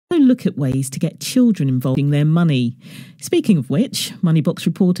look at ways to get children involved in their money. Speaking of which, Moneybox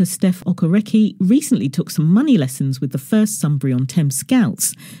reporter Stefania Okereke recently took some money lessons with the 4's Sunbury on Thames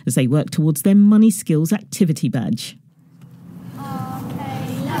Scouts as they work towards their Money Skills Activity Badge.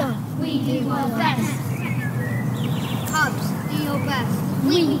 We do our best. Cubs, do your best.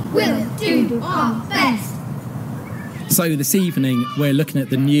 We will do our best. So this evening we're looking at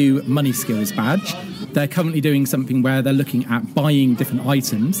the new Money Skills badge. They're currently doing something where they're looking at buying different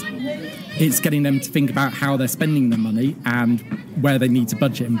items. It's getting them to think about how they're spending their money and where they need to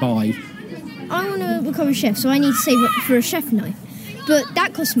budget and buy. I want to become a chef, so I need to save up for a chef knife. But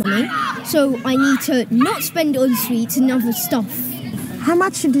that costs money, so I need to not spend it on sweets and other stuff. How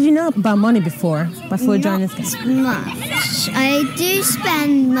much did you know about money before joining this game? Not much. I do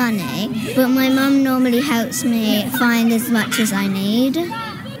spend money, but my mum normally helps me find as much as I need.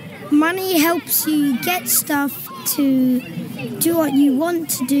 Money helps you get stuff to do what you want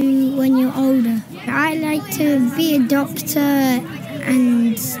to do when you're older. I like to be a doctor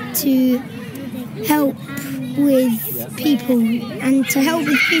and to help with people. And to help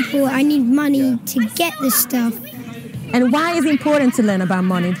with people, I need money to get the stuff. And why is it important to learn about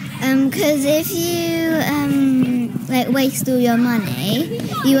money? Because if you waste all your money,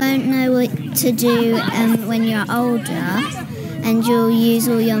 you won't know what to do when you're older, and you'll use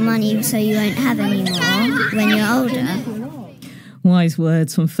all your money so you won't have any more when you're older. Wise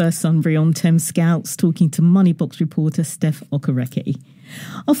words from 4's Sunbury on Thames Scouts, talking to Moneybox reporter Stefania Okereke.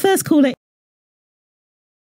 Our first caller